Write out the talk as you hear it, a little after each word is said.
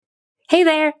Hey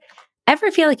there.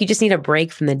 Ever feel like you just need a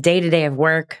break from the day-to-day of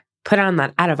work, put on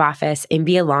that out of office, and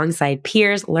be alongside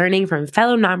peers learning from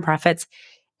fellow nonprofits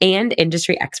and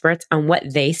industry experts on what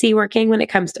they see working when it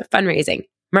comes to fundraising,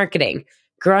 marketing,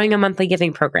 growing a monthly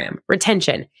giving program,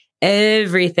 retention,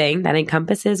 everything that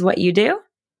encompasses what you do?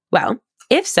 Well,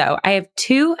 if so, I have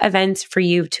 2 events for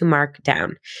you to mark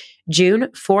down. June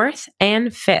 4th and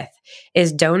 5th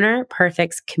is Donor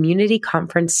Perfect's Community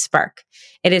Conference Spark.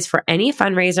 It is for any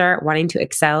fundraiser wanting to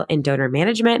excel in donor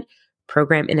management,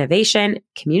 program innovation,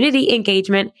 community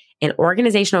engagement, and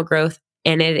organizational growth,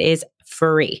 and it is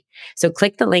free. So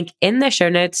click the link in the show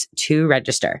notes to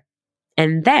register.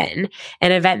 And then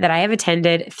an event that I have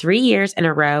attended 3 years in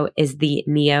a row is the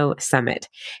NEO Summit,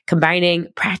 combining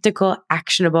practical,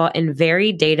 actionable, and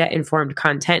very data-informed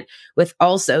content with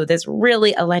also this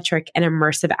really electric and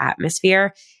immersive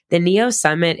atmosphere. The NEO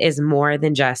Summit is more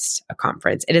than just a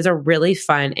conference. It is a really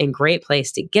fun and great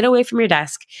place to get away from your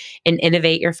desk and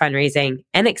innovate your fundraising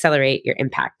and accelerate your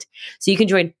impact. So you can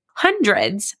join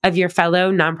hundreds of your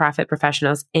fellow nonprofit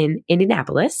professionals in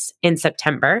Indianapolis in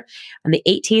September on the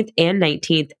 18th and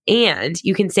 19th, and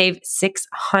you can save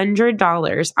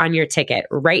 $600 on your ticket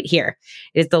right here.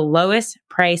 It is the lowest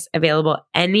price available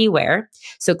anywhere.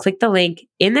 So click the link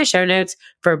in the show notes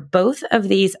for both of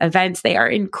these events. They are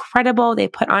incredible. They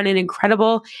put on an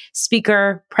incredible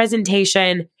speaker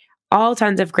presentation, all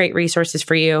tons of great resources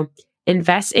for you.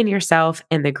 Invest in yourself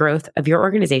and the growth of your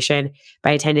organization by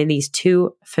attending these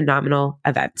 2 phenomenal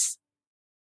events.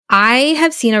 I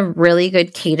have seen a really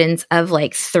good cadence of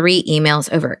like 3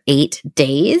 emails over 8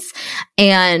 days.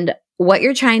 And what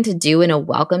you're trying to do in a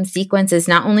welcome sequence is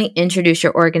not only introduce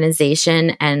your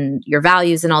organization and your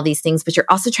values and all these things, but you're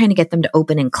also trying to get them to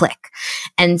open and click.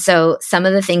 And so some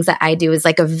of the things that I do is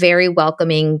like a very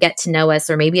welcoming get to know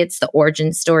us, or maybe it's the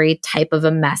origin story type of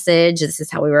a message. This is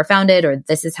how we were founded, or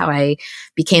this is how I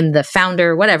became the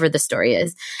founder, whatever the story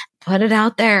is. Put it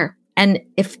out there. And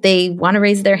if they want to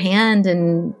raise their hand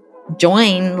and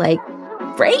join, like,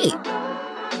 great.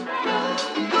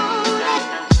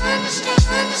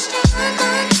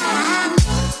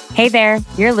 Hey there,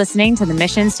 you're listening to the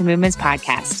Missions to Movements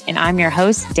podcast, and I'm your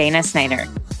host, Dana Snyder,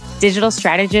 digital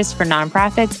strategist for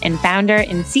nonprofits and founder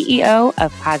and CEO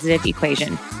of Positive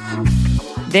Equation.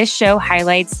 This show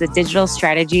highlights the digital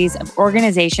strategies of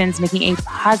organizations making a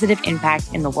positive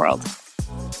impact in the world.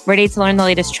 Ready to learn the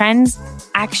latest trends,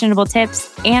 actionable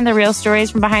tips, and the real stories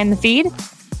from behind the feed?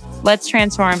 Let's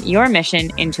transform your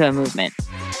mission into a movement.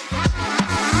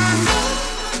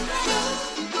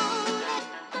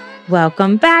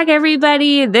 Welcome back,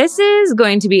 everybody. This is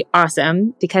going to be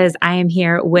awesome because I am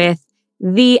here with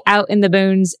the Out in the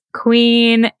Bones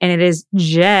queen, and it is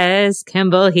Jess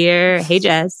Campbell here. Hey,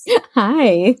 Jess.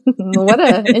 Hi. What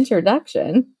an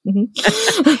introduction. I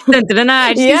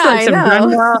just need some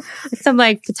drum roll, some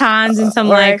like batons and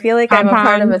some I feel like I'm a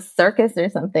part of a circus or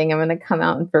something. I'm going to come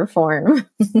out and perform.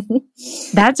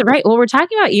 That's right. Well, we're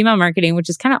talking about email marketing, which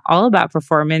is kind of all about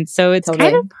performance. So it's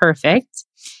kind of perfect.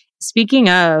 Speaking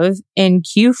of, in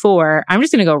Q4, I'm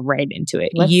just going to go right into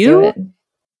it. Let's do it.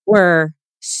 Were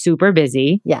super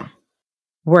busy. Yeah.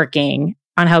 Working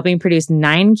on helping produce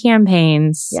 9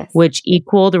 campaigns, which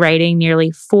equaled writing nearly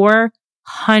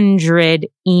 400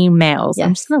 emails. Yes.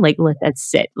 I'm just going to let that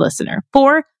sit, listener.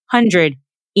 400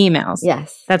 emails.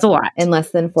 Yes. That's a lot. In less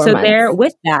than 4 months. So there,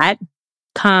 with that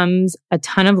comes a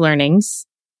ton of learnings.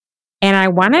 And I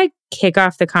want to kick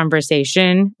off the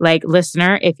conversation, like,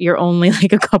 listener, if you're only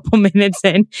like a couple minutes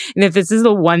in, and if this is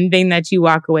the one thing that you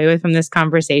walk away with from this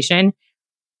conversation,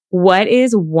 what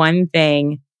is one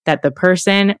thing that the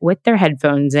person with their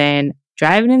headphones in,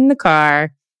 driving in the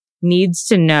car, needs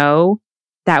to know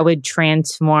that would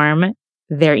transform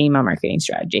their email marketing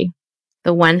strategy?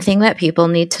 The one thing that people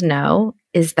need to know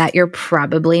is that you're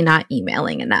probably not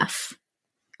emailing enough.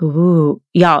 Ooh,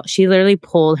 y'all, she literally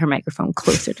pulled her microphone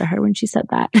closer to her when she said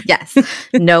that. Yes.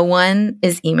 No one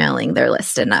is emailing their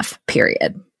list enough,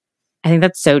 period. I think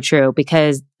that's so true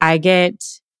because I get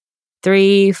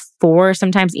 3, 4,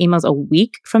 sometimes emails a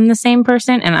week from the same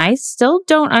person, and I still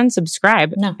don't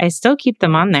unsubscribe. No. I still keep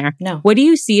them on there. No. What do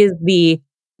you see as the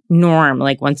norm,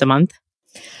 like once a month?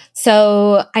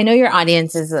 So I know your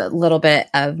audience is a little bit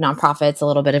of nonprofits, a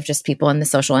little bit of just people in the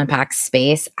social impact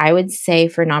space. I would say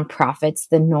for nonprofits,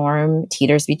 the norm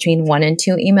teeters between 1 and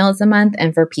 2 emails a month.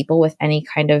 And for people with any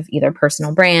kind of either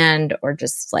personal brand or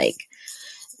just like,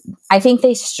 I think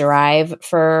they strive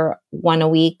for 1 a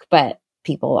week, but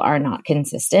people are not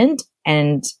consistent.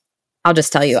 And I'll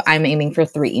just tell you, I'm aiming for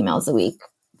 3 emails a week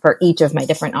for each of my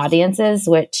different audiences,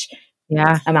 which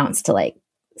amounts to like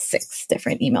 6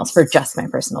 different emails for just my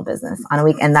personal business on a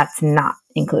week. And that's not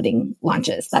including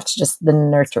launches. That's just the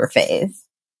nurture phase.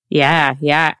 Yeah.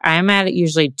 Yeah. I'm at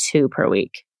usually 2 per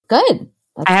week. Good.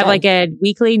 I have like a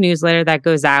weekly newsletter that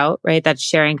goes out, right? That's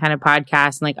sharing kind of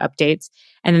podcasts and like updates.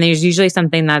 And then there's usually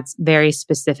something that's very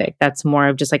specific. That's more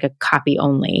of just like a copy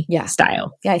only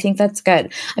style. Yeah, I think that's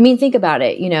good. I mean, think about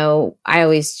it. I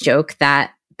always joke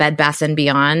that Bed Bath &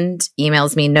 Beyond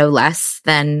emails me no less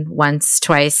than once,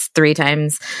 twice, 3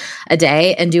 times a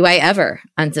day. And do I ever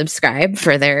unsubscribe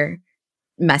for their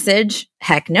message?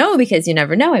 Heck no, because you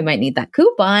never know. I might need that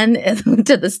coupon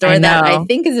to the store that I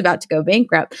think is about to go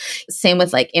bankrupt. Same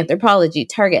with like Anthropologie,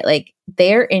 Target. Like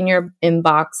they're in your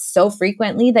inbox so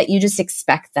frequently that you just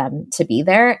expect them to be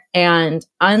there. And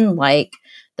unlike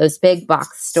those big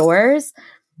box stores,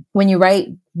 when you write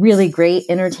really great,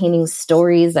 entertaining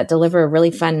stories that deliver a really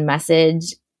fun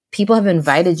message, people have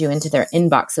invited you into their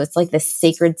inbox. So it's like this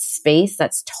sacred space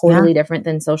that's totally different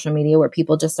than social media where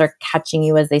people just are catching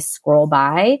you as they scroll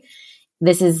by.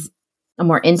 This is a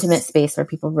more intimate space where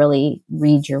people really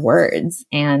read your words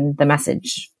and the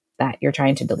message that you're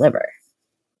trying to deliver.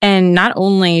 And not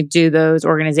only do those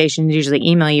organizations usually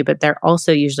email you, but they're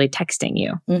also usually texting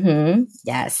you. Mm-hmm.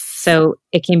 Yes. So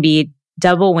it can be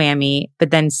double whammy,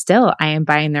 but then still I am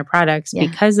buying their products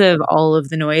because of all of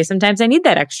the noise. Sometimes I need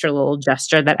that extra little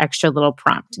gesture, that extra little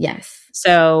prompt. Yes.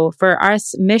 So for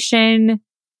us mission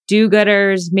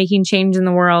do-gooders, making change in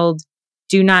the world,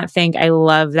 do not think I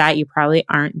love that. You probably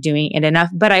aren't doing it enough.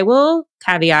 But I will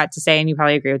caveat to say, and you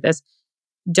probably agree with this,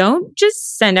 don't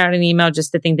just send out an email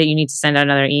just to think that you need to send out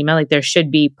another email. Like there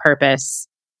should be purpose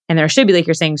and there should be, like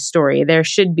you're saying, story. There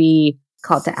should be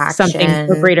call to action, something,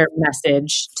 a greater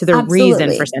message to the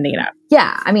reason for sending it out.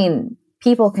 Yeah. I mean,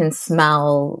 people can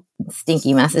smell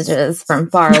stinky messages from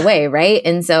far away, right?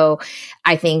 And so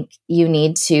I think you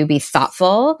need to be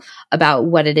thoughtful about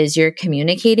what it is you're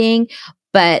communicating.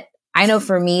 But I know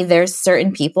for me, there's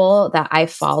certain people that I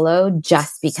follow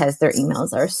just because their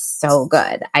emails are so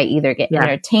good. I either get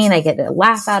entertained, I get a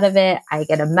laugh out of it, I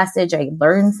get a message, I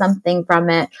learn something from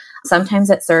it. Sometimes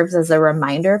it serves as a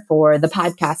reminder for the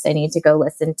podcast I need to go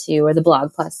listen to, or the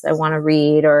blog post I want to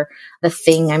read, or the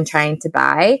thing I'm trying to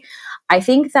buy. I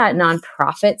think that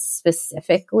nonprofits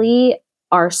specifically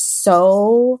are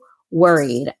so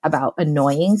worried about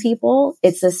annoying people.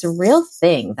 It's this real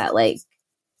thing that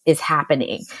is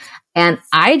happening. And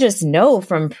I just know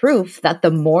from proof that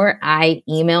the more I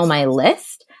email my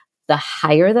list, the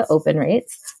higher the open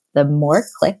rates, the more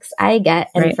clicks I get.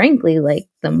 And frankly,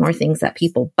 the more things that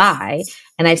people buy.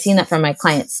 And I've seen that from my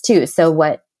clients too. So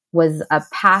what was a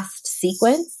past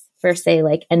sequence for say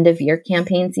end of year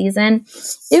campaign season,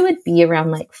 it would be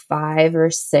around 5 or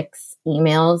 6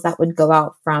 emails that would go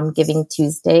out from Giving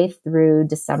Tuesday through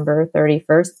December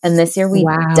 31st. And this year we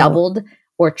doubled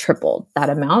or tripled that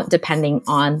amount depending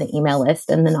on the email list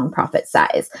and the nonprofit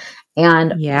size.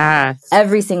 And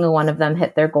every single one of them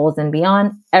hit their goals and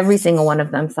beyond. Every single one of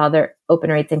them saw their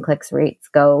open rates and clicks rates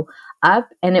go up.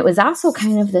 And it was also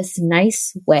kind of this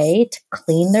nice way to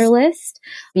clean their list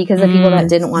because the people that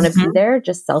didn't want to be there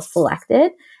just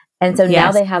self-selected. And so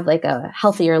now they have a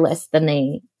healthier list than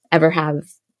they ever have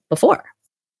before.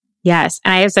 Yes.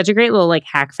 And I have such a great little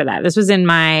hack for that. This was in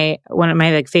one of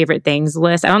my favorite things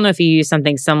list. I don't know if you use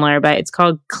something similar, but it's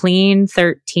called Clean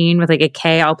 13 with a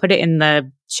K. I'll put it in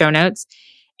the show notes.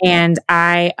 And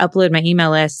I upload my email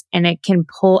list and it can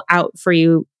pull out for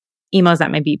you emails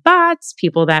that might be bots,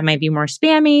 people that might be more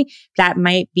spammy, that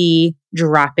might be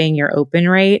dropping your open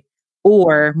rate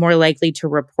or more likely to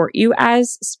report you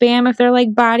as spam if they're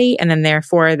body. And then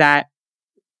therefore that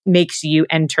makes you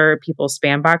enter people's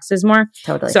spam boxes more.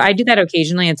 Totally. So I do that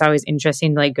occasionally. It's always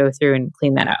interesting to go through and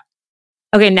clean that up.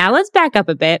 Okay, now let's back up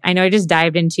a bit. I know I just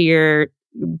dived into your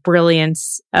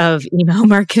brilliance of email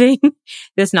marketing.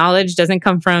 This knowledge doesn't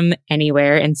come from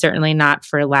anywhere and certainly not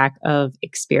for lack of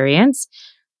experience.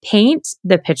 Paint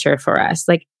the picture for us.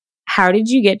 How did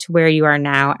you get to where you are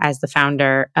now as the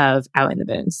founder of Out in the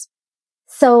Boons?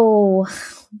 So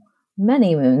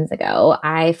many moons ago,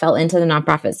 I fell into the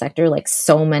nonprofit sector like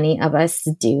so many of us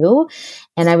do.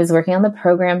 And I was working on the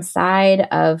program side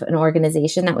of an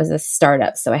organization that was a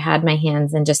startup. So I had my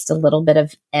hands in just a little bit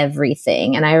of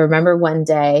everything. And I remember one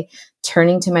day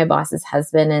turning to my boss's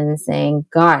husband and saying,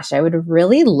 gosh, I would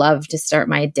really love to start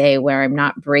my day where I'm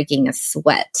not breaking a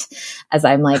sweat as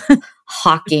I'm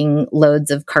hawking loads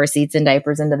of car seats and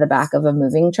diapers into the back of a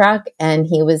moving truck. And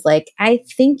he was like, I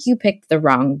think you picked the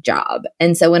wrong job.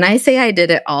 And so when I say I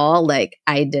did it all,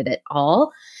 I did it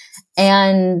all.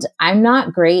 And I'm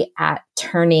not great at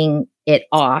turning it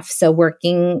off. So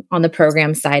working on the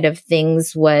program side of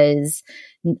things was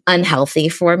unhealthy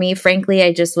for me. Frankly,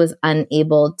 I just was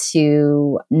unable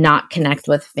to not connect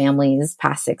with families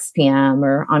past 6 p.m.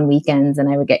 or on weekends,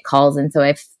 and I would get calls. And so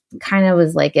I kind of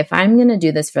was like, if I'm going to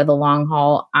do this for the long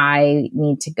haul, I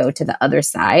need to go to the other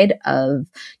side of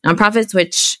nonprofits,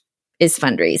 which is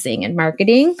fundraising and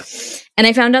marketing. And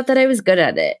I found out that I was good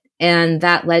at it. And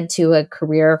that led to a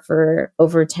career for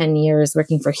over 10 years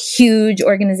working for huge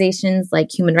organizations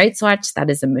like Human Rights Watch. That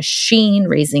is a machine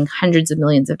raising hundreds of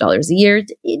millions of dollars a year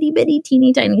to itty bitty,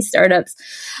 teeny tiny startups.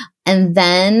 And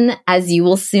then, as you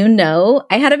will soon know,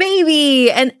 I had a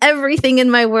baby and everything in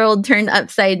my world turned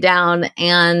upside down.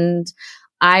 And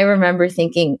I remember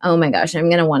thinking, oh my gosh, I'm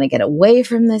going to want to get away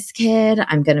from this kid.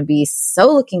 I'm going to be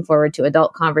so looking forward to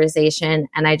adult conversation.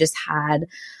 And I just had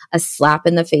a slap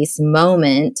in the face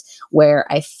moment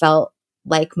where I felt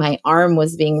like my arm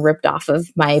was being ripped off of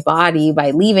my body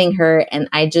by leaving her. And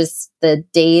the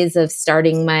days of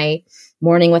starting my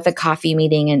morning with a coffee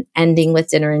meeting and ending with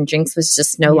dinner and drinks was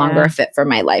just no longer a fit for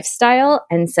my lifestyle.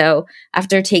 And so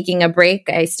after taking a break,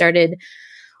 I started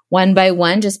one by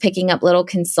one, just picking up little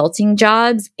consulting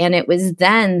jobs. And it was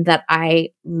then that I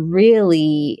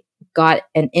really got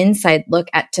an inside look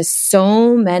to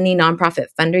so many nonprofit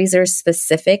fundraisers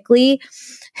specifically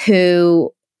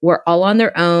who were all on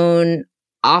their own,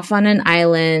 off on an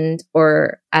island,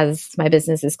 or as my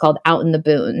business is called, out in the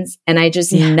boons. And I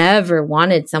just never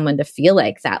wanted someone to feel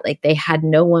like that, like they had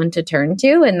no one to turn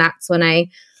to. And that's when I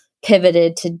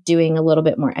pivoted to doing a little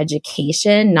bit more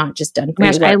education, not just done for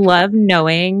work. I love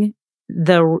knowing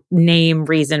the name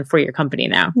reason for your company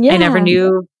now. Yeah. I never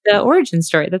knew the origin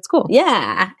story. That's cool.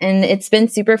 Yeah. And it's been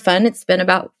super fun. It's been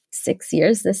about 6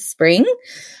 years this spring.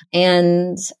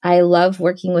 And I love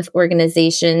working with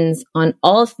organizations on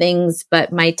all things,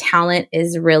 but my talent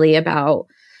is really about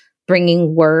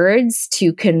bringing words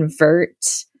to convert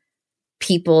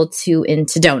people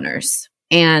into donors.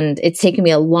 And it's taken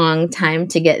me a long time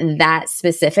to get that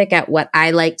specific at what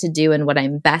I like to do and what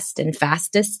I'm best and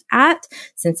fastest at,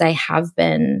 since I have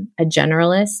been a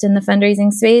generalist in the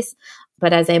fundraising space.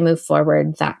 But as I move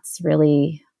forward, that's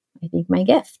really, I think, my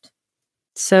gift.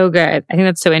 So good. I think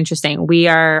that's so interesting. We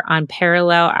are on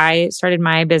parallel. I started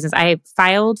my business. I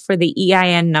filed for the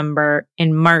EIN number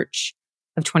in March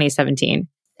of 2017.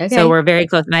 Okay. So we're very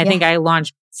close. And I think I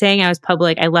launched, saying I was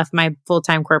public, I left my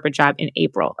full-time corporate job in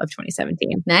April of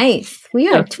 2017. Nice. We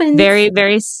are twins. Very,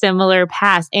 very similar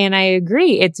paths. And I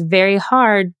agree. It's very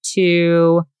hard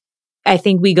I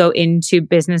think we go into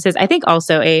businesses. I think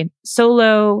also a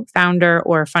solo founder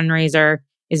or fundraiser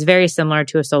is very similar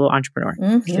to a solo entrepreneur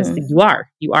because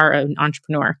you are an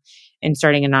entrepreneur and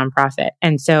starting a nonprofit.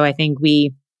 And so I think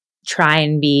we try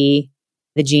and be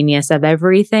the genius of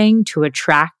everything to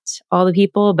attract all the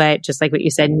people. But just like what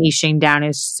you said, niching down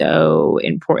is so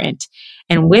important.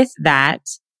 And with that,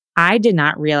 I did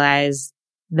not realize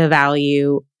the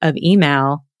value of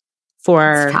email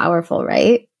for it's powerful,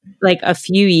 right? Like a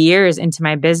few years into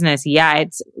my business. Yeah,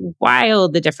 it's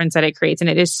wild the difference that it creates. And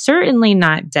it is certainly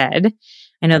not dead.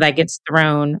 I know that gets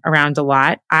thrown around a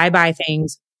lot. I buy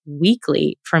things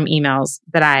weekly from emails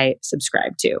that I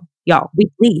subscribe to. Y'all,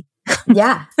 weekly.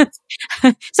 Yeah.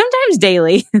 Sometimes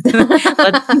daily.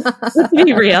 Let's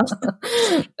be real.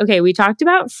 Okay, we talked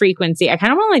about frequency. I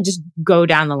kind of want to just go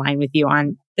down the line with you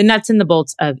on the nuts and the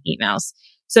bolts of emails.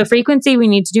 So frequency, we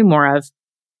need to do more of,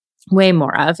 way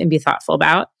more of, and be thoughtful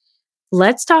about.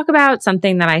 Let's talk about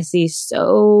something that I see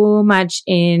so much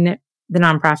in the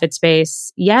nonprofit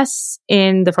space. Yes,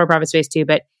 in the for-profit space too,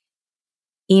 but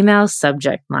email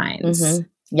subject lines. Mm-hmm.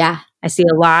 Yeah. I see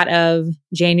a lot of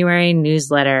January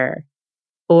newsletter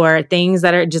or things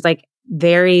that are just like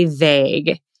very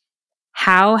vague.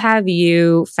 How have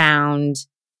you found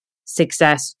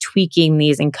success tweaking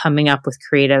these and coming up with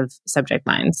creative subject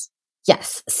lines?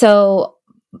 Yes. So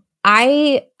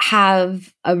I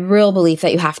have a real belief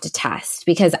that you have to test,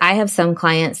 because I have some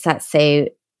clients that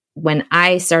say, when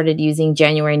I started using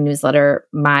January newsletter,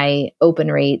 my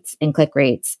open rates and click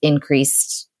rates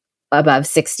increased above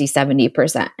 60,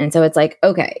 70%. And so it's like,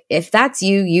 okay, if that's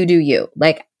you, you do you.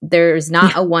 Like, there's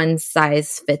not a one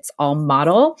size fits all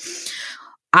model.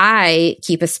 I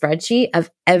keep a spreadsheet of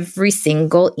every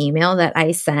single email that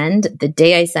I send, the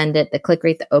day I send it, the click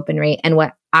rate, the open rate. And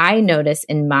what I notice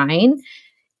in mine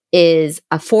is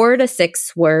a 4 to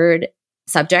 6 word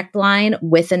subject line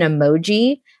with an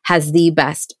emoji has the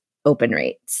best open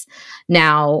rates.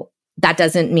 Now, that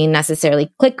doesn't mean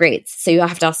necessarily click rates. So you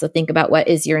have to also think about, what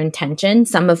is your intention?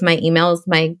 Some of my emails,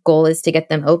 my goal is to get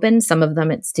them open. Some of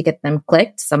them it's to get them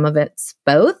clicked. Some of it's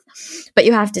both, but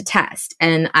you have to test.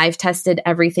 And I've tested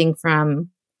everything from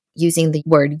using the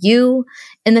word you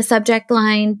in the subject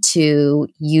line to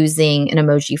using an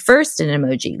emoji first and an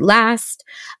emoji last.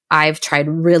 I've tried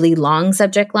really long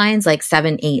subject lines, like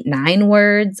 7, 8, 9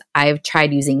 words. I've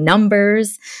tried using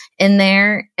numbers in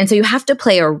there. And so you have to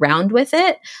play around with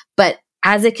it. But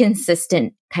as a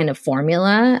consistent kind of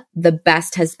formula, the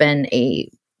best has been a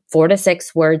 4 to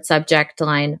 6 word subject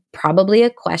line, probably a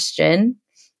question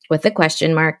with a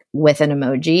question mark with an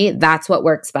emoji. That's what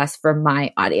works best for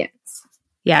my audience.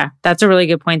 Yeah, that's a really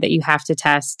good point that you have to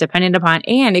test depending upon,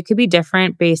 and it could be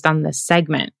different based on the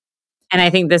segment. And I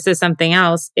think this is something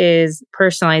else is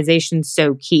personalization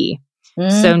so key.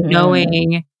 So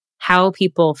knowing how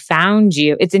people found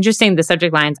you. It's interesting, the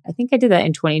subject lines, I think I did that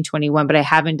in 2021, but I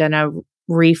haven't done a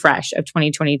refresh of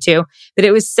 2022, but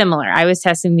it was similar. I was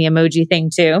testing the emoji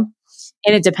thing too.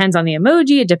 And it depends on the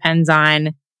emoji. It depends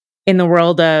on, in the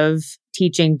world of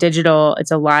teaching digital,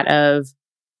 it's a lot of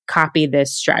copy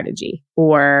this strategy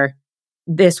or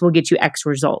this will get you X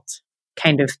result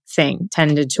kind of thing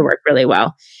tended to work really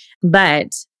well.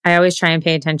 But I always try and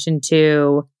pay attention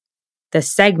to the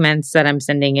segments that I'm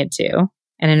sending it to.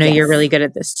 And I know you're really good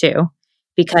at this too,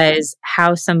 because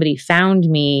how somebody found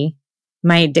me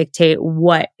might dictate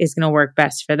what is going to work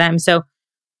best for them. So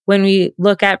when we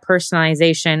look at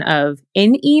personalization of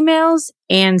in emails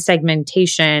and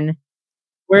segmentation,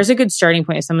 where's a good starting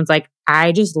point if someone's like,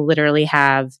 I just literally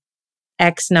have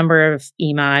X number of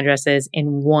email addresses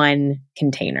in one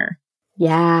container?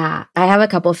 Yeah, I have a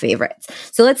couple favorites.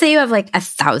 So let's say you have like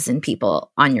 1,000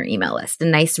 people on your email list, a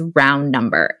nice round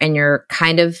number, and you're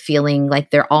kind of feeling like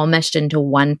they're all meshed into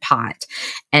one pot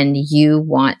and you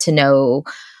want to know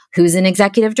who's an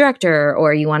executive director,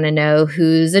 or you want to know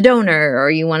who's a donor,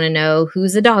 or you want to know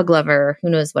who's a dog lover, who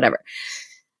knows, whatever.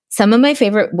 Some of my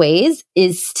favorite ways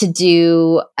is to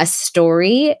do a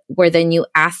story where then you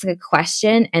ask a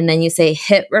question and then you say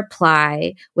hit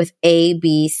reply with A,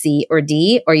 B, C, or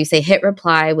D, or you say hit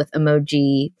reply with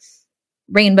emoji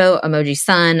rainbow, emoji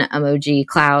sun, emoji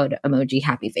cloud, emoji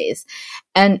happy face.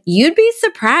 And you'd be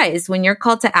surprised when your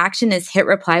call to action is hit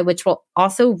reply, which will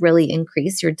also really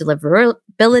increase your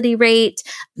deliverability rate,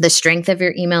 the strength of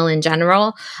your email in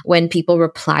general when people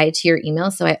reply to your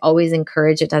email. So I always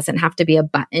encourage, it doesn't have to be a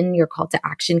button. Your call to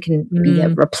action can be a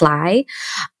reply.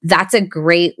 That's a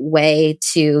great way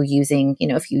to using,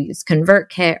 if you use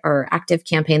ConvertKit or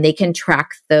ActiveCampaign, they can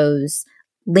track those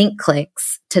link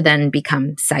clicks to then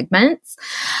become segments.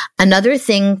 Another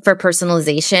thing for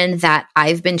personalization that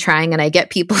I've been trying, and I get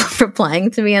people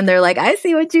replying to me and they're like, I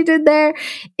see what you did there,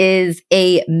 is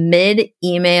a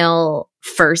mid-email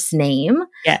first name.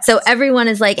 Yes. So everyone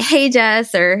is like, hey,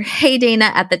 Jess, or hey, Dana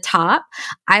at the top.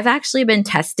 I've actually been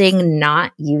testing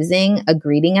not using a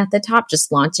greeting at the top,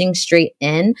 just launching straight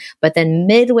in, but then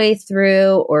midway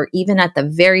through or even at the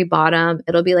very bottom,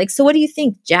 it'll be like, so what do you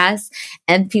think, Jess?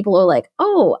 And people are like,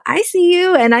 oh, I see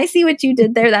you and I see what you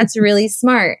did there. That's really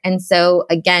smart. And so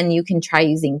again, you can try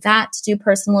using that to do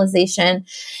personalization.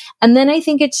 And then I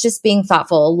think it's just being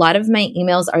thoughtful. A lot of my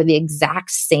emails are the exact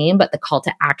same, but the call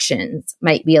to actions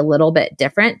might be a little bit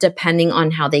different depending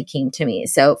on how they came to me.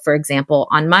 So for example,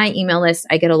 on my email list,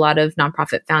 I get a lot of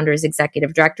nonprofit founders,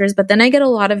 executive directors, but then I get a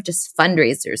lot of just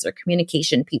fundraisers or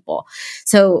communication people.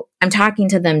 So I'm talking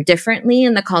to them differently,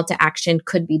 and the call to action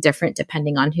could be different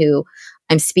depending on who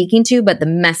I'm speaking to, but the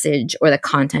message or the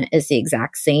content is the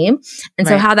exact same. And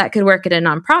so how that could work at a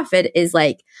nonprofit is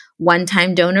like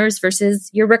one-time donors versus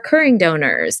your recurring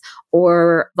donors,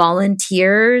 or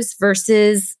volunteers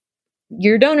versus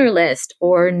your donor list,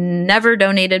 or never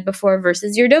donated before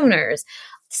versus your donors.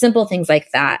 Simple things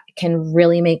like that can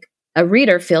really make a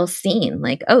reader feel seen,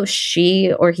 like, oh,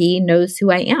 she or he knows who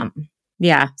I am.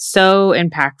 Yeah, so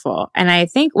impactful. And I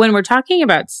think when we're talking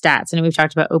about stats, and we've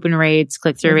talked about open rates,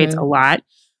 click-through rates a lot,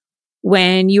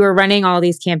 when you were running all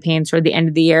these campaigns toward the end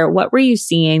of the year, what were you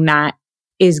seeing that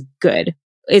is good?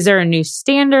 Is there a new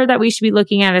standard that we should be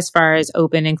looking at as far as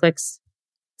open and clicks?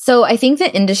 So I think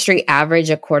the industry average,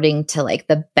 according to like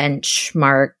the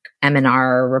benchmark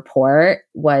M&R report,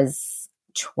 was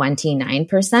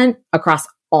 29% across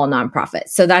all nonprofits.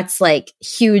 So that's like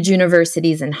huge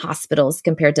universities and hospitals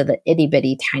compared to the itty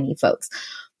bitty tiny folks.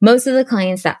 Most of the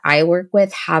clients that I work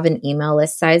with have an email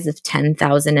list size of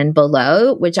 10,000 and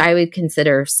below, which I would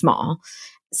consider small.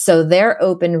 So their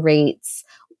open rates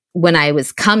when I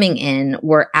was coming in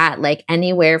were at like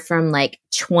anywhere from like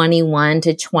 21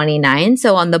 to 29.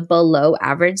 So on the below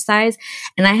average size.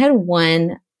 And I had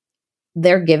one,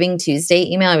 their Giving Tuesday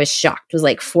email, I was shocked, was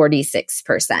like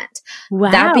 46%.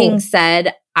 Wow. That being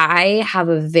said, I have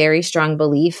a very strong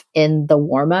belief in the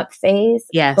warm-up phase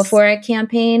before a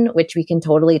campaign, which we can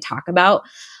totally talk about,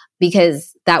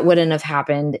 because that wouldn't have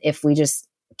happened if we just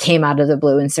came out of the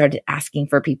blue and started asking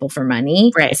for people for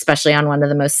money, Right. especially on one of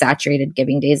the most saturated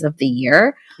giving days of the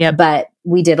year. Yep. But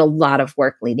we did a lot of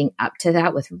work leading up to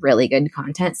that with really good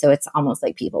content. So it's almost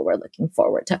like people were looking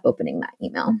forward to opening that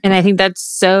email. And I think that's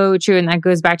so true. And that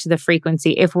goes back to the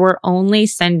frequency. If we're only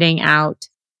sending out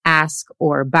ask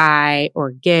or buy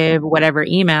or give, whatever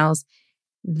emails,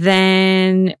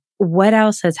 then what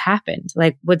else has happened?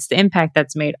 Like, what's the impact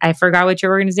that's made? I forgot what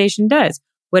your organization does.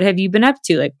 What have you been up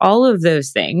to? Like all of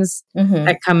those things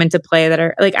that come into play that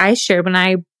are like I shared when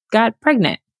I got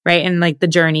pregnant, right? And like the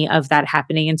journey of that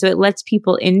happening. And so it lets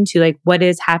people into like what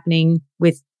is happening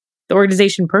with the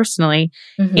organization personally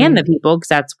and the people, because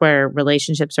that's where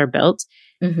relationships are built.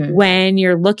 When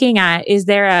you're looking at, is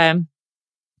there I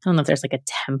don't know if there's like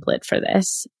a template for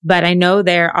this, but I know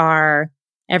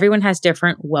everyone has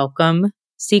different welcome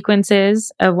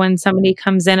sequences of when somebody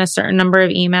comes in, a certain number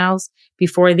of emails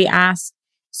before the ask.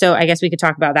 So I guess we could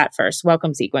talk about that first,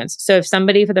 welcome sequence. So if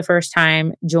somebody for the first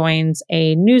time joins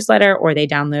a newsletter or they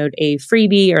download a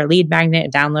freebie or a lead magnet,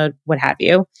 a download, what have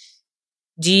you,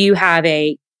 do you have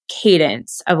a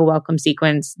cadence of a welcome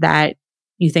sequence that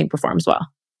you think performs well?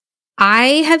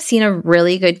 I have seen a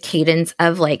really good cadence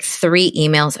of like 3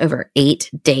 emails over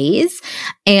 8 days.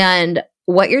 And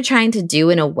what you're trying to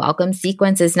do in a welcome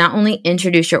sequence is not only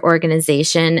introduce your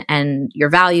organization and your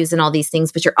values and all these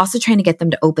things, but you're also trying to get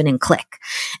them to open and click.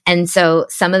 And so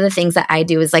some of the things that I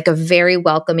do is like a very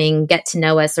welcoming get to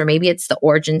know us, or maybe it's the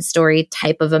origin story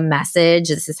type of a message.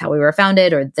 This is how we were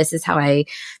founded, or this is how I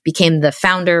became the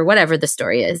founder, whatever the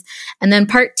story is. And then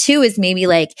part 2 is maybe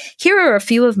like, here are a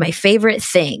few of my favorite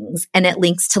things. And it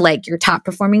links to like your top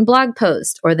performing blog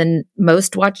post or the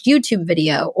most watched YouTube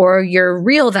video or your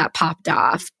reel that popped off,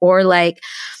 or like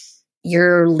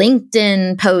your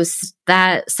LinkedIn post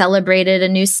that celebrated a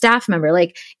new staff member.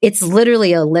 Like it's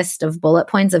literally a list of bullet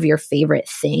points of your favorite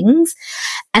things.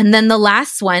 And then the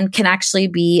last one can actually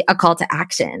be a call to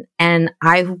action. And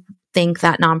I think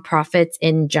that nonprofits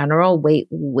in general wait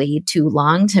way too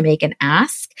long to make an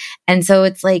ask. And so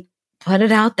it's like, put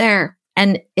it out there.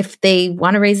 And if they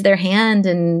want to raise their hand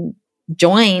and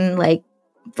join, like,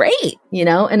 great,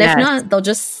 and if not, they'll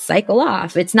just cycle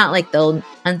off. It's not like they'll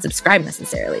unsubscribe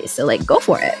necessarily. So like, go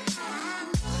for it.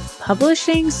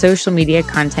 Publishing social media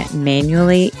content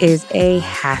manually is a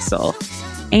hassle.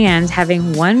 And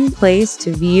having one place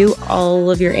to view all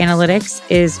of your analytics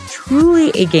is truly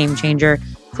a game changer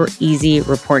for easy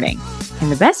reporting.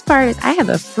 And the best part is I have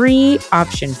a free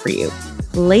option for you.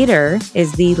 Later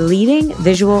is the leading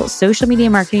visual social media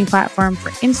marketing platform for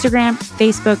Instagram,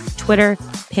 Facebook, Twitter,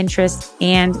 Pinterest,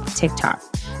 and TikTok.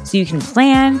 So you can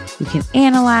plan, you can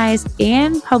analyze,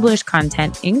 and publish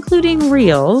content, including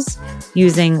Reels,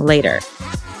 using Later.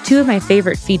 2 of my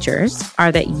favorite features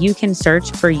are that you can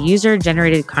search for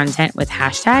user-generated content with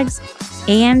hashtags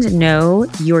and know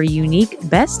your unique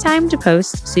best time to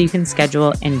post so you can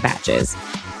schedule in batches.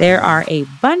 There are a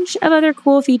bunch of other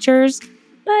cool features,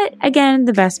 but again,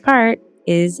 the best part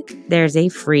is there's a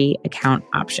free account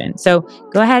option. So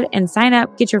go ahead and sign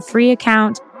up, get your free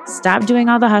account, stop doing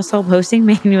all the hustle posting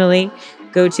manually.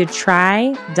 Go to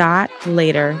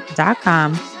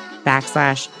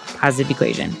try.later.com/positive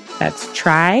equation. That's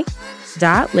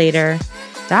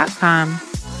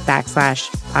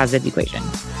try.later.com/positive equation.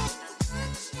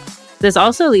 This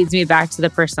also leads me back to the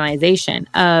personalization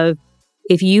of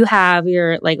if you have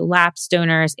your like lapsed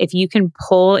donors, if you can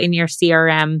pull in your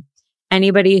CRM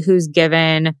anybody who's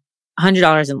given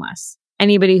 $100 and less,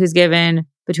 anybody who's given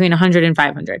between 100 and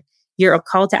 500, your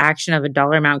call to action of a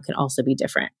dollar amount can also be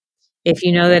different. If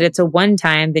you know that it's a one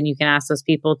time, then you can ask those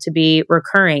people to be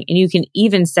recurring, and you can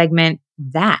even segment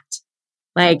that.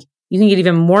 Like you can get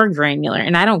even more granular.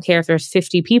 And I don't care if there's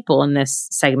 50 people in this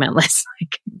segment list.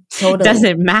 Like, totally. It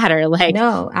doesn't matter. Like,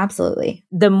 no, absolutely.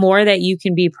 The more that you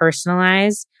can be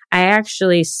personalized. I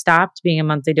actually stopped being a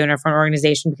monthly donor for an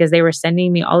organization because they were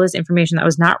sending me all this information that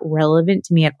was not relevant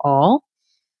to me at all.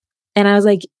 And I was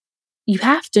like, you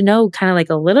have to know kind of like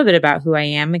a little bit about who I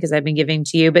am because I've been giving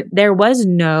to you. But there was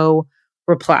no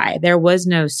reply. There was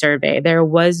no survey. There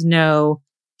was no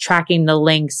tracking the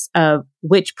links of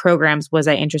which programs was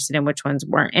I interested in, which ones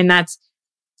weren't. And that's,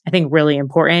 I think, really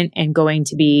important and going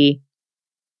to be,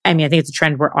 I think it's a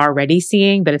trend we're already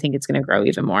seeing, but I think it's going to grow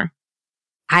even more.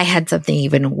 I had something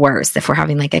even worse if we're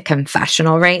having like a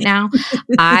confessional right now.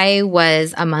 I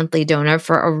was a monthly donor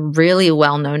for a really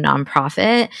well-known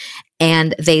nonprofit,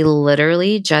 and they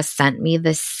literally just sent me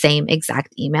the same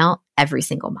exact email every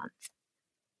single month.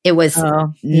 It was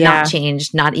not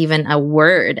changed, not even a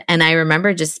word. And I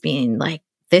remember just being like,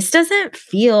 this doesn't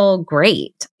feel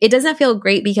great. It doesn't feel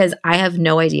great because I have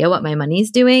no idea what my money's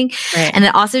doing. Right. And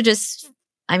it also just,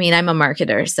 I mean, I'm a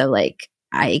marketer, so like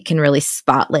I can really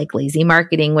spot like lazy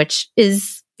marketing, which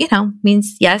is,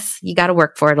 means yes, you got to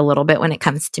work for it a little bit when it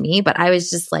comes to me. But I was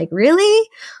just like, really?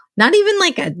 Not even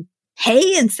like a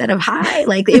hey instead of hi.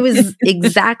 Like it was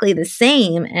exactly the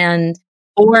same.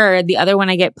 Or the other one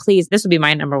I get, please, this would be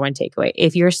my number one takeaway.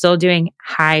 If you're still doing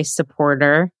hi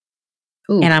supporter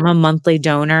and I'm a monthly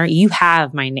donor, you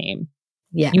have my name.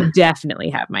 Yeah. You definitely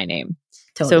have my name.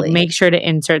 Totally. So make sure to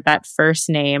insert that first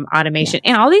name, automation,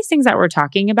 and all these things that we're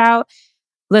talking about.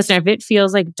 Listener, if it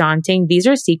feels like daunting, these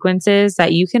are sequences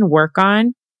that you can work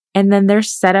on, and then they're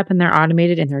set up and they're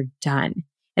automated and they're done.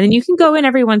 And then you can go in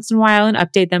every once in a while and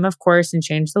update them, of course, and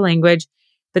change the language.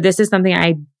 But this is something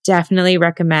I definitely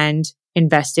recommend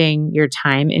investing your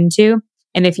time into.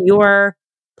 And if your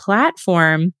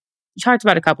platform, you talked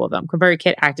about a couple of them,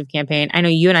 ConvertKit, ActiveCampaign. I know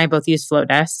you and I both use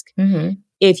Flowdesk. Mm-hmm.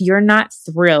 If you're not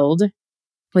thrilled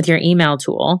with your email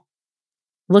tool,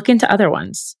 look into other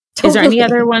ones. Totally. Is there any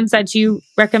other ones that you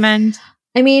recommend?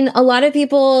 I mean, a lot of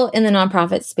people in the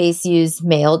nonprofit space use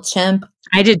MailChimp.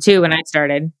 I did too when I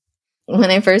started. When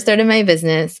I first started my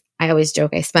business, I always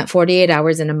joke, I spent 48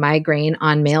 hours in a migraine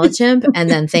on MailChimp. And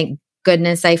then thank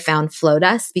goodness I found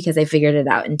Flowdesk because I figured it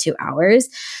out in 2 hours.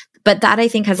 But that I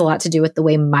think has a lot to do with the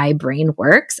way my brain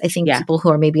works. I think people who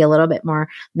are maybe a little bit more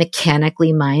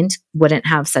mechanically minded wouldn't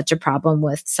have such a problem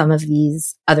with some of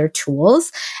these other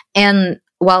tools. And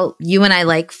while you and I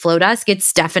like Flowdesk,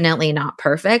 it's definitely not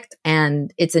perfect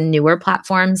and it's a newer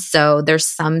platform. So there's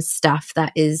some stuff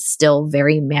that is still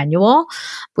very manual,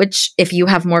 which if you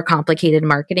have more complicated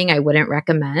marketing, I wouldn't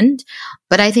recommend.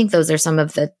 But I think those are some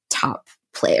of the top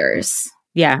players.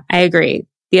 Yeah, I agree.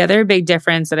 The other big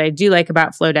difference that I do like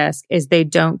about Flowdesk is they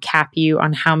don't cap you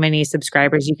on how many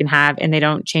subscribers you can have and they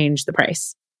don't change the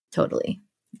price. Totally.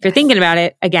 If you're thinking about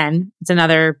it, again, it's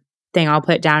another thing I'll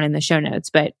put down in the show notes,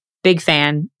 but big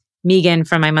fan. Megan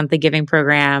from my monthly giving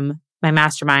program, my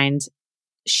mastermind,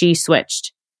 she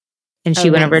switched and she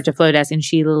went over to Flowdesk and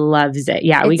she loves it.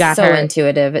 Yeah, we got her. It's so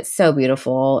intuitive. It's so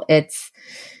beautiful. It's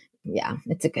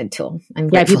a good tool.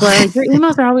 People are like, your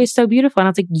emails are always so beautiful. And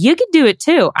I was like, you could do it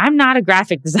too. I'm not a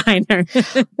graphic designer.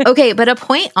 Okay, but a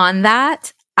point on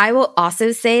that, I will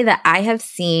also say that I have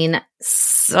seen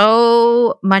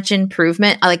so much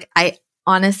improvement. Like I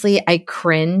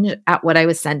cringe at what I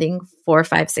was sending 4,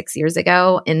 5, 6 years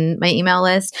ago in my email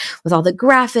list with all the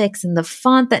graphics and the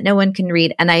font that no one can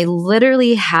read. And I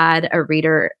literally had a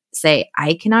reader say,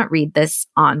 I cannot read this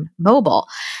on mobile.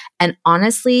 And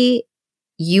honestly,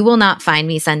 you will not find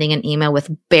me sending an email with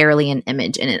barely an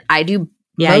image in it. I do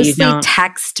mostly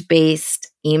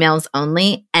text-based emails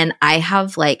only. And I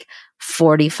have like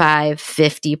 45,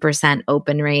 50%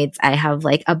 open rates. I have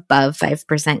like above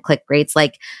 5% click rates.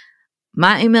 Like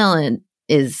my email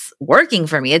is working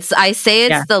for me. I say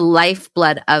it's the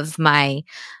lifeblood of my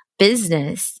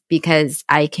business because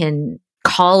I can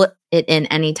call it in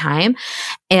anytime.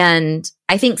 And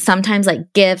I think sometimes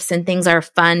like GIFs and things are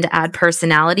fun to add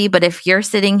personality. But if you're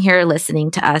sitting here listening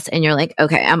to us and you're like,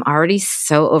 okay, I'm already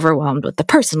so overwhelmed with the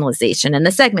personalization and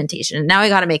the segmentation, and now I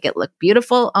got to make it look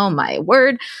beautiful. Oh my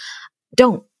word.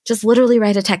 Don't just literally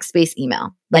write a text-based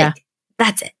email.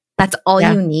 That's it. That's all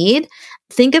you need.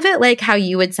 Think of it like how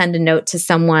you would send a note to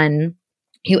someone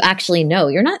you actually know.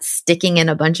 You're not sticking in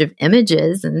a bunch of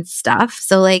images and stuff.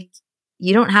 So like,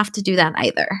 you don't have to do that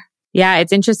either. Yeah,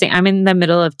 it's interesting. I'm in the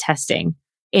middle of testing.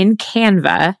 In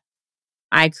Canva,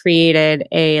 I created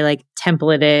a like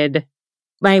templated,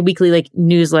 my weekly like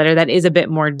newsletter that is a bit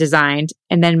more designed.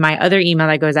 And then my other email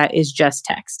that goes out is just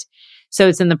text. So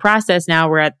it's in the process now.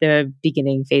 We're at the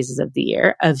beginning phases of the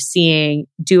year of seeing,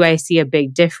 do I see a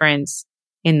big difference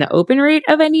in the open rate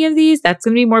of any of these? That's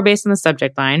going to be more based on the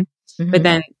subject line. Mm-hmm. But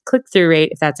then click-through rate,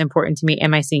 if that's important to me,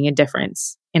 am I seeing a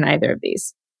difference in either of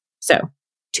these? So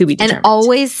to be determined. And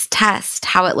always test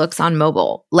how it looks on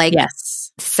mobile. Like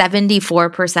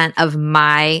 74% of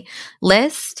my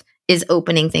list is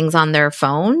opening things on their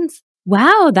phones.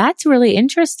 Wow, that's really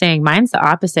interesting. Mine's the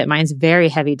opposite. Mine's very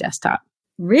heavy desktop.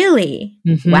 Really?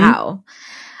 Mm-hmm. Wow.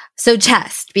 So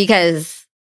test, because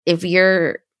if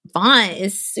your font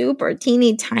is super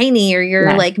teeny tiny or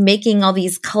you're like making all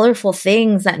these colorful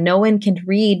things that no one can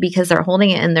read because they're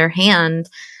holding it in their hand,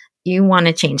 you want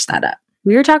to change that up.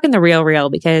 We were talking the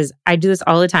real because I do this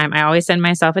all the time. I always send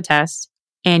myself a test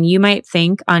and you might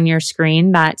think on your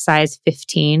screen that size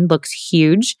 15 looks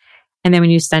huge. And then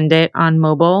when you send it on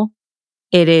mobile,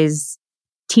 it is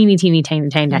teeny, tiny.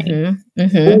 Mm-hmm.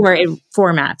 Mm-hmm. Or it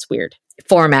formats weird.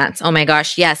 Formats. Oh my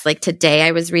gosh. Yes. Like today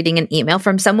I was reading an email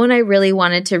from someone I really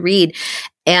wanted to read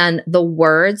and the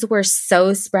words were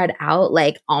so spread out,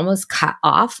 like almost cut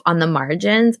off on the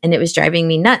margins. And it was driving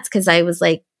me nuts because I was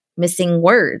like, missing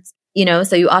words,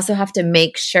 so you also have to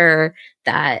make sure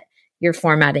that your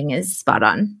formatting is spot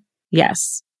on.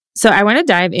 Yes. So I want to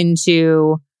dive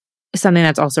into something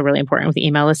that's also really important with the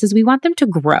email list is we want them to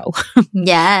grow.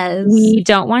 Yes. We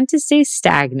don't want to stay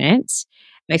stagnant,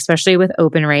 especially with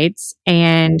open rates,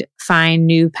 and find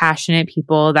new passionate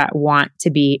people that want to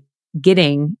be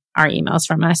getting our emails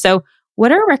from us. So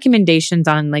what are recommendations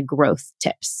on like growth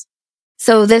tips?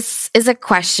 So this is a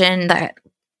question that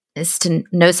is to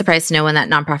no surprise to no one that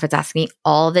nonprofits ask me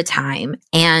all the time.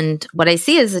 And what I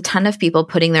see is a ton of people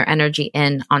putting their energy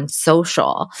in on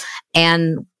social.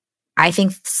 And I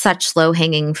think such low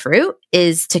hanging fruit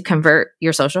is to convert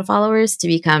your social followers to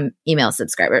become email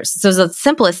subscribers. So the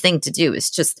simplest thing to do is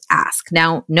just ask.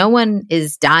 Now, no one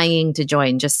is dying to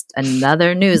join just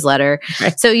another newsletter.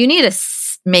 Right. So you need to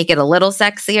make it a little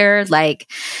sexier. Like,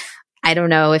 I don't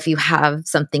know if you have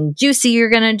something juicy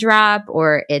you're going to drop,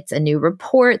 or it's a new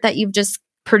report that you've just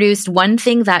produced. One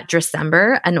thing that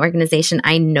December, an organization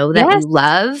I know that you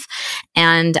love,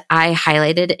 and I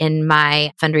highlighted in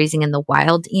my Fundraising in the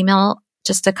Wild email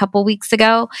just a couple weeks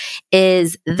ago,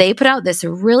 is they put out this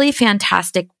really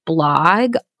fantastic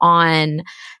blog on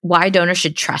why donors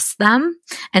should trust them.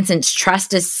 And since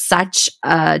trust is such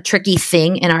a tricky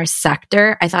thing in our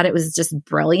sector, I thought it was just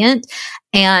brilliant.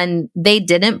 And they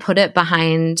didn't put it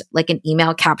behind like an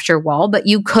email capture wall, but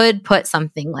you could put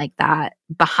something like that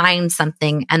behind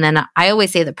something. And then I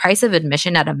always say the price of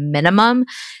admission at a minimum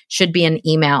should be an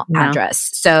email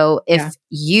address. So if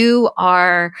you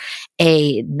are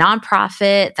a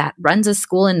nonprofit that runs a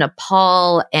school in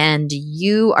Nepal and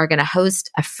you are going to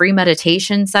host a free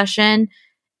meditation session,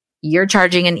 you're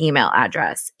charging an email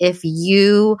address. If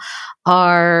you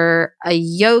are a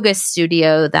yoga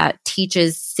studio that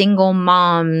teaches single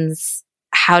moms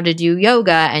how to do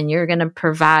yoga and you're going to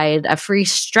provide a free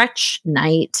stretch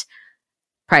night,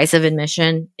 price of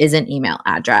admission is an email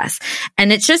address.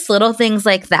 And it's just little things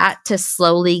like that to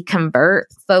slowly convert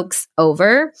folks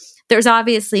over. There's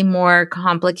obviously more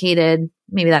complicated,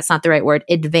 maybe that's not the right word,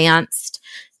 advanced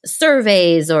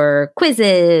surveys or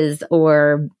quizzes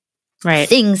or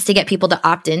things to get people to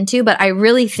opt into. But I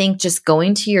really think just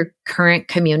going to your current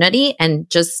community and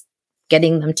just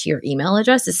getting them to your email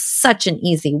address is such an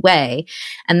easy way.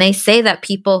 And they say that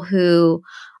people who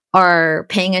are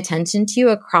paying attention to you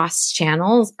across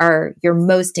channels are your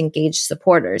most engaged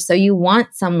supporters. So you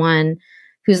want someone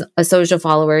who's a social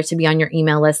follower to be on your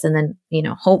email list, and then,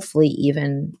 hopefully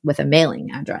even with a mailing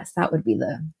address. That would be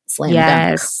the slam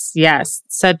dunk. Yes.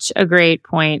 Such a great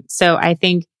point. So I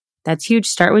think that's huge.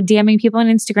 Start with DMing people on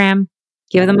Instagram.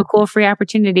 Give them a cool free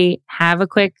opportunity. Have a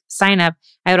quick sign up.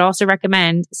 I would also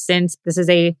recommend, since this is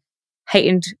a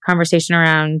heightened conversation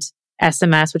around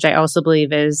SMS, which I also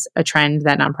believe is a trend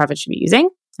that nonprofits should be using.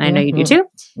 And I know you do too.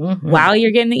 While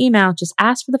you're getting the email, just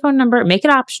ask for the phone number. Make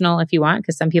it optional if you want,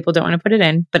 because some people don't want to put it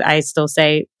in, but I still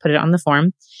say put it on the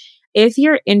form. If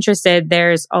you're interested,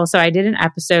 there's also, I did an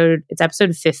episode, it's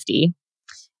episode 50,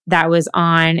 that was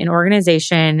on an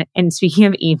organization. And speaking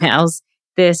of emails,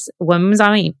 this woman was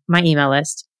on my email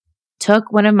list,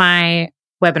 took one of my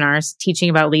webinars teaching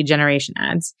about lead generation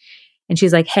ads. And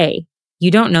she's like, hey,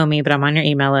 you don't know me, but I'm on your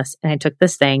email list. And I took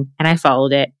this thing and I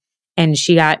followed it. And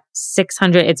she got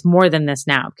 600, it's more than this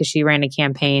now because she ran a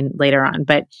campaign later on,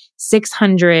 but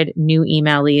 600 new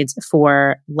email leads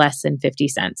for less than 50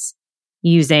 cents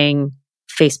using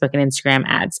Facebook and Instagram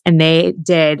ads. And they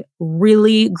did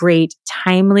really great,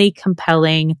 timely,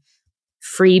 compelling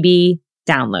freebie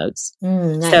downloads.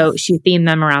 Nice. So she themed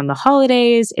them around the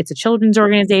holidays. It's a children's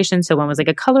organization. So one was like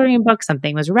a coloring book,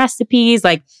 something was recipes,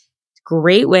 like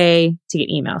great way to get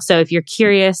email. So if you're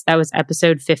curious, that was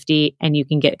episode 50, and you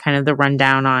can get kind of the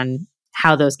rundown on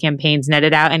how those campaigns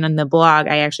netted out. And on the blog,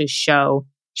 I actually show,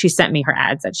 she sent me her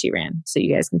ads that she ran. So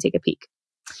you guys can take a peek.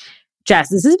 Jess,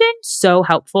 this has been so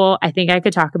helpful. I think I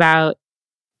could talk about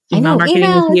email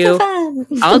marketing with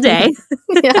you all day.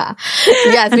 Yeah.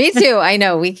 Yes, me too. I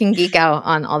know we can geek out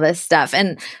on all this stuff.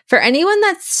 And for anyone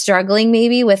that's struggling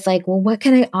maybe with like, well, what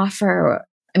can I offer?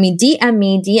 I mean, DM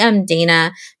me, DM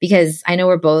Dana, because I know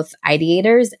we're both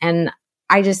ideators. And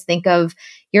I just think of,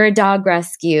 you're a dog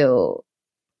rescue,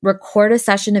 record a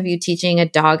session of you teaching a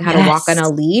dog how to walk on a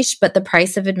leash, but the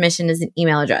price of admission is an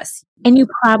email address. And you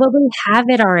probably have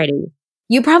it already.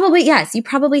 You probably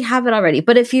have it already.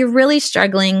 But if you're really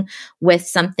struggling with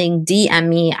something, DM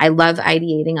me. I love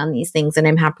ideating on these things and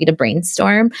I'm happy to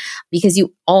brainstorm, because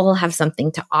you all have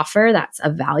something to offer that's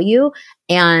of value.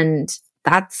 And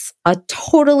that's a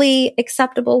totally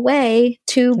acceptable way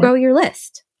to grow your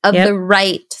list of the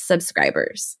right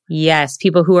subscribers. Yes,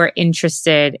 people who are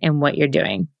interested in what you're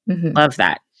doing. Love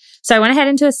that. So I want to head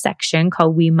into a section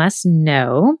called We Must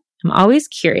Know. I'm always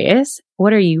curious,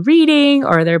 what are you reading,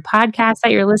 or are there podcasts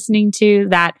that you're listening to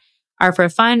that are for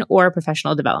fun or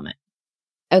professional development?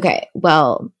 Okay,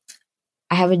 well,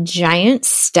 I have a giant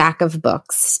stack of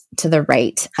books to the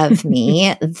right of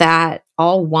me that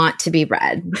all want to be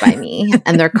read by me,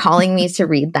 and they're calling me to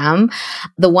read them.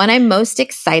 The one I'm most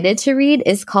excited to read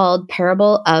is called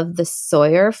Parable of the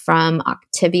Sawyer from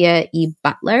Octavia E.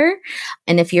 Butler.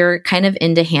 And if you're kind of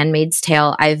into Handmaid's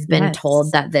Tale, I've been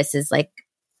told that this is like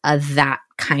that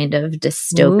kind of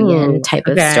dystopian type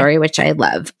of story, which I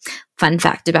love. Fun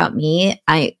fact about me,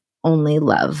 I only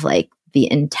love like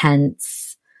the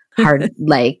intense, hard,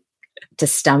 like to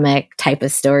stomach type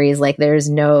of stories. Like there's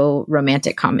no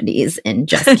romantic comedies in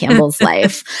Jess Campbell's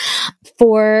life.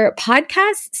 For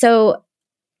podcasts, so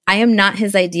I am not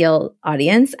his ideal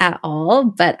audience at all,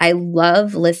 but I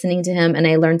love listening to him and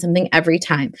I learn something every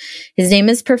time. His name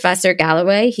is Professor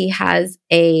Galloway. He has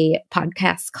a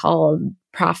podcast called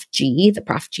Prof G, the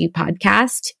Prof G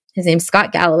podcast. His name's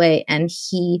Scott Galloway, and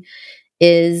he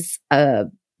is a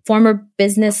former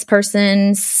business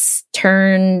person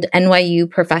turned NYU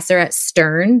professor at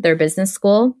Stern, their business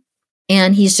school.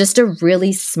 And he's just a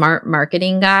really smart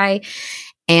marketing guy.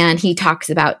 And he talks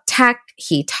about tech.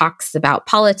 He talks about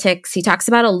politics. He talks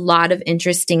about a lot of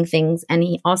interesting things. And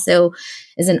he also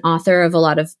is an author of a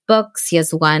lot of books. He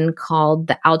has one called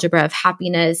The Algebra of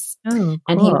Happiness. Oh, cool.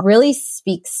 And he really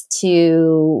speaks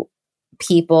to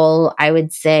people, I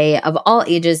would say, of all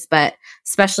ages, but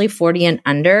especially 40 and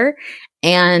under.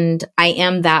 And I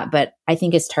am that, but I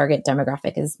think his target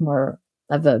demographic is more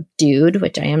of a dude,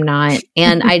 which I am not.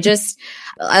 And I just,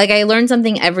 like, I learn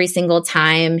something every single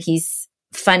time. He's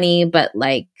funny, but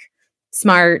like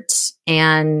smart.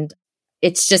 And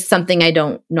it's just something I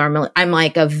don't normally, I'm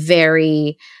like a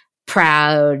very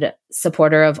proud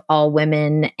supporter of all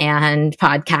women and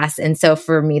podcasts. And so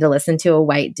for me to listen to a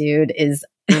white dude is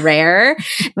rare,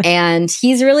 and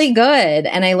he's really good.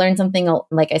 And I learn something,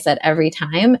 like I said, every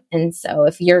time. And so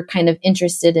if you're kind of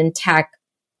interested in tech,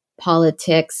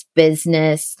 politics,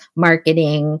 business,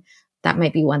 marketing, that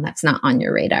might be one that's not on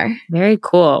your radar. Very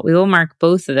cool. We will mark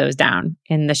both of those down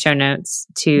in the show notes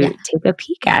to take a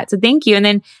peek at. So thank you. And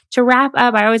then to wrap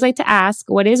up, I always like to ask,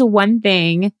 what is one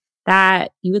thing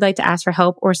that you would like to ask for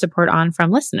help or support on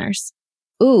from listeners?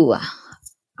 Ooh,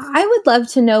 I would love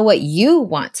to know what you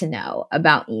want to know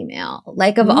about email.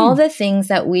 Like of all the things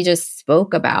that we just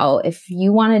spoke about, if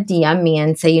you want to DM me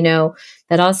and say,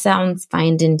 that all sounds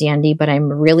fine and dandy, but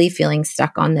I'm really feeling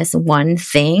stuck on this one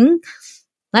thing,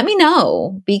 let me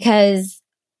know, because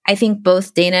I think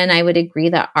both Dana and I would agree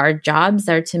that our jobs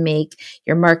are to make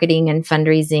your marketing and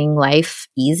fundraising life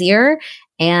easier.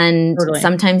 And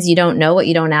sometimes you don't know what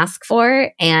you don't ask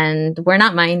for, and we're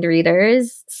not mind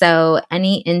readers. So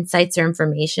any insights or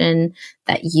information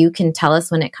that you can tell us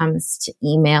when it comes to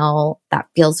email that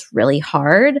feels really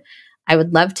hard, I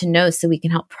would love to know so we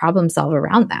can help problem solve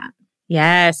around that.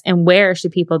 Yes. And where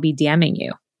should people be DMing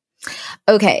you?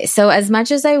 Okay. So as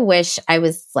much as I wish I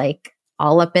was like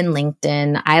all up in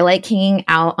LinkedIn, I like hanging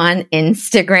out on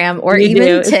Instagram or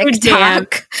even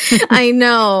TikTok. I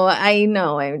know. I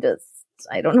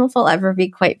don't know if I'll ever be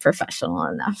quite professional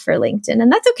enough for LinkedIn.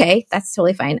 And that's okay. That's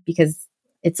totally fine, because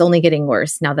it's only getting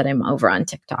worse now that I'm over on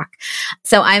TikTok.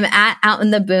 So I'm at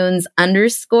outintheboons_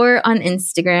 on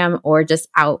Instagram, or just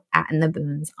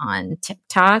 @intheboons on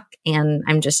TikTok. And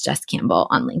I'm just Jess Campbell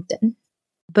on LinkedIn.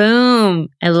 Boom.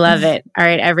 I love it. All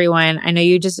right, everyone. I know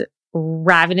you just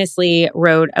ravenously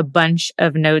wrote a bunch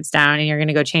of notes down, and you're going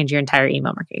to go change your entire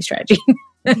email marketing strategy.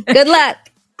 Good luck.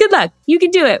 Good luck. You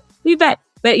can do it. We bet.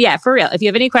 But yeah, for real, if you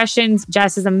have any questions,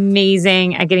 Jess is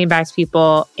amazing at getting back to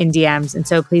people in DMs. And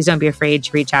so please don't be afraid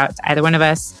to reach out to either one of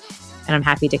us. And I'm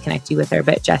happy to connect you with her.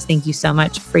 But Jess, thank you so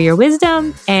much for your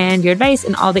wisdom and your advice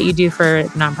and all that you do for the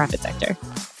nonprofit sector.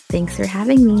 Thanks for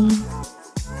having me.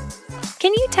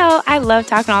 Can you tell I love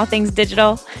talking all things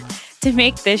digital? To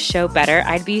make this show better,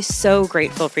 I'd be so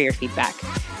grateful for your feedback.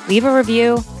 Leave a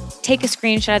review, take a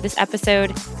screenshot of this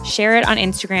episode, share it on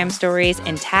Instagram stories,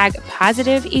 and tag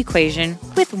Positive Equation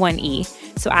with 1 E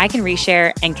so I can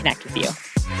reshare and connect with you.